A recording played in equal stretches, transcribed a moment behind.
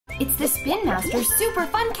It's the Spin Master Super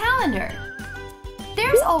Fun Calendar!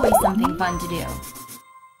 There's always something fun to do.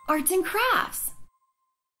 Arts and crafts.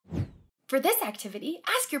 For this activity,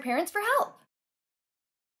 ask your parents for help.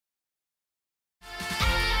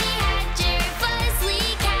 Abby Hatcher Fuzzly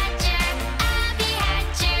catcher. Abby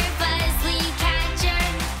Hatcher Fuzzly catcher.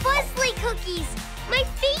 Fuzzly cookies, my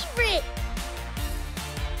favorite.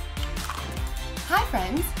 Hi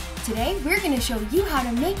friends! Today we're going to show you how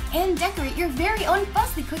to make and decorate your very own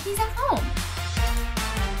Fuzzly cookies at home.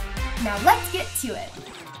 Now let's get to it.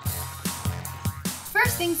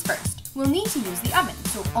 First things first, we'll need to use the oven,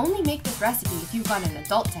 so only make this recipe if you've got an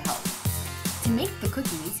adult to help. To make the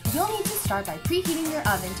cookies, you'll need to start by preheating your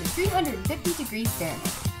oven to 350 degrees Fahrenheit.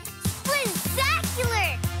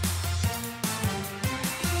 Splizzacular!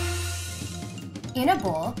 In a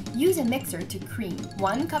bowl, use a mixer to cream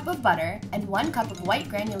 1 cup of butter and 1 cup of white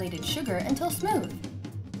granulated sugar until smooth.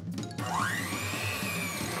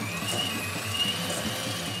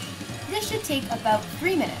 This should take about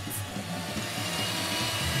 3 minutes.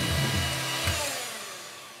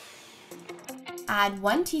 Add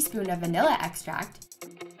 1 teaspoon of vanilla extract,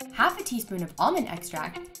 half a teaspoon of almond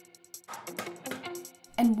extract,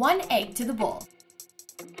 and 1 egg to the bowl.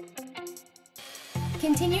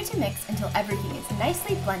 Continue to mix until everything is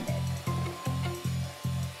nicely blended.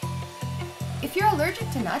 If you're allergic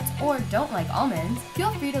to nuts or don't like almonds, feel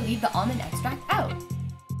free to leave the almond extract out.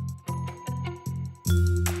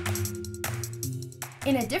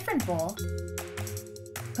 In a different bowl,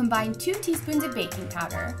 combine 2 teaspoons of baking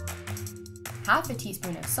powder, half a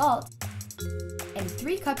teaspoon of salt, and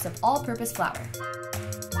 3 cups of all-purpose flour.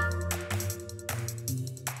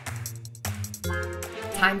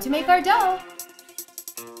 Time to make our dough!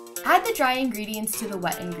 Add the dry ingredients to the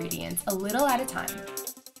wet ingredients a little at a time.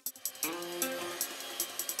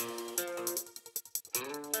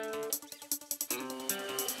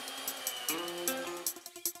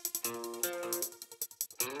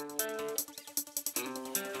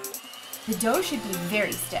 The dough should be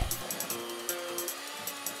very stiff.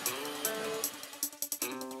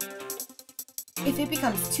 If it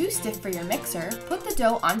becomes too stiff for your mixer, put the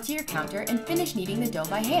dough onto your counter and finish kneading the dough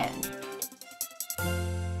by hand.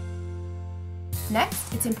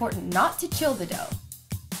 Next, it's important not to chill the dough.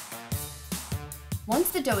 Once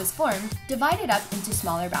the dough is formed, divide it up into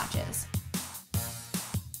smaller batches.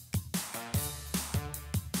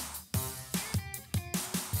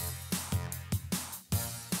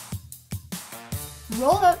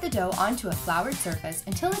 Roll out the dough onto a floured surface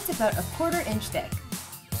until it's about a 1/4 inch thick.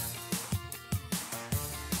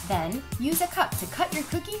 Then, use a cup to cut your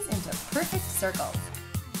cookies into perfect circles.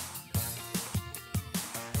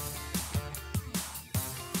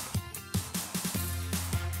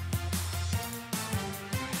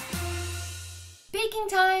 Baking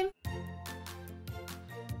time!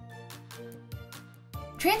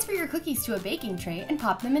 Transfer your cookies to a baking tray and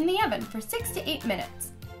pop them in the oven for 6 to 8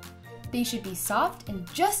 minutes. They should be soft and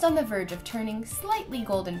just on the verge of turning slightly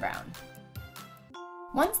golden brown.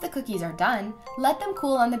 Once the cookies are done, let them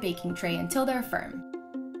cool on the baking tray until they're firm.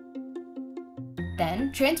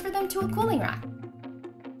 Then, transfer them to a cooling rack.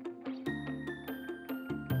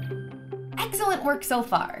 Excellent work so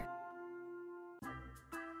far!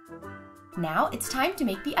 Now it's time to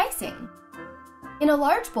make the icing. In a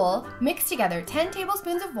large bowl, mix together 10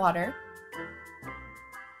 tablespoons of water,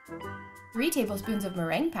 3 tablespoons of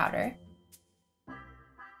meringue powder,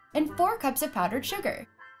 and 4 cups of powdered sugar.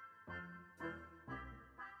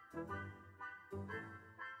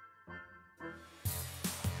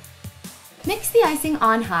 Mix the icing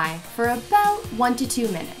on high for about 1 to 2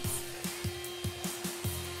 minutes.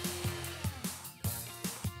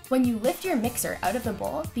 When you lift your mixer out of the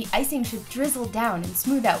bowl, the icing should drizzle down and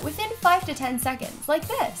smooth out within 5 to 10 seconds, like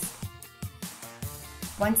this.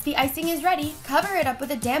 Once the icing is ready, cover it up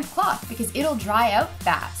with a damp cloth because it'll dry out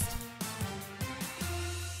fast.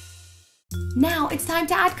 Now it's time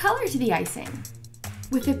to add color to the icing.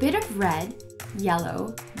 With a bit of red,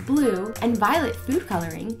 yellow, blue, and violet food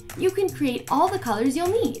coloring, you can create all the colors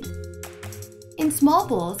you'll need. In small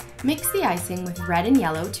bowls, mix the icing with red and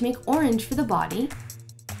yellow to make orange for the body,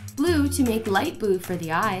 blue to make light blue for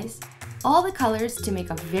the eyes, all the colors to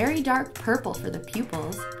make a very dark purple for the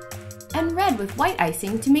pupils, and red with white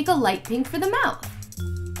icing to make a light pink for the mouth.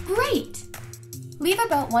 Great! Leave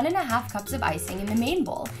about 1½ cups of icing in the main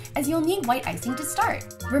bowl, as you'll need white icing to start.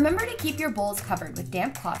 Remember to keep your bowls covered with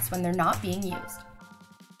damp cloths when they're not being used.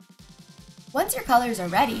 Once your colors are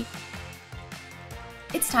ready,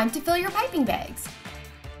 it's time to fill your piping bags.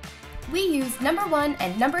 We used number 1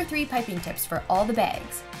 and number 3 piping tips for all the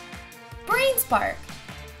bags. Brain spark!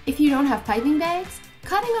 If you don't have piping bags,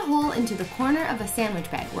 cutting a hole into the corner of a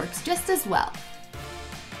sandwich bag works just as well.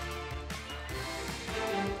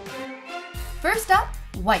 First up,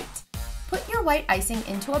 white. Put your white icing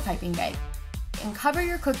into a piping bag and cover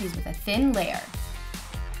your cookies with a thin layer.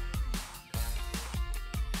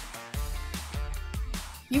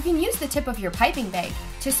 You can use the tip of your piping bag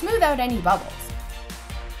to smooth out any bubbles.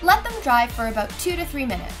 Let them dry for about 2 to 3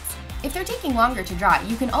 minutes. If they're taking longer to dry,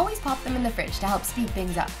 you can always pop them in the fridge to help speed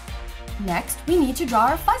things up. Next, we need to draw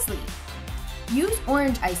our fuzzly. Use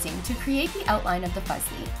orange icing to create the outline of the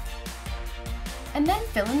fuzzly, and then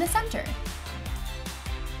fill in the center.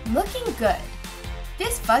 Looking good!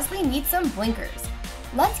 This fuzzly needs some blinkers.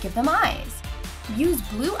 Let's give them eyes. Use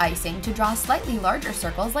blue icing to draw slightly larger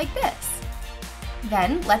circles like this.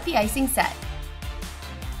 Then let the icing set.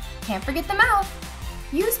 Can't forget the mouth.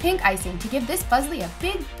 Use pink icing to give this fuzzly a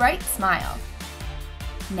big, bright smile.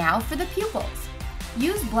 Now for the pupils.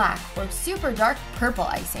 Use black or super dark purple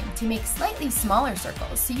icing to make slightly smaller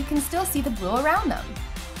circles so you can still see the blue around them.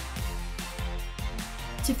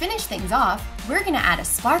 To finish things off, we're gonna add a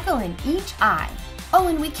sparkle in each eye. Oh,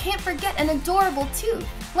 and we can't forget an adorable tooth,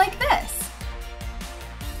 like this.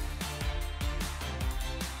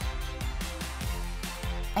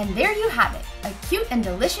 And there you have it, a cute and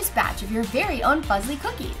delicious batch of your very own Fuzzly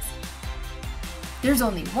cookies. There's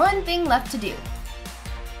only one thing left to do.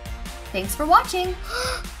 Thanks for watching.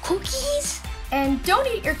 Cookies? And don't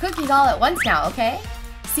eat your cookies all at once now, okay?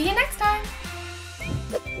 See you next time.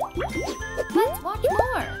 Let's watch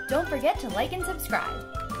more. Don't forget to like and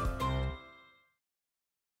subscribe.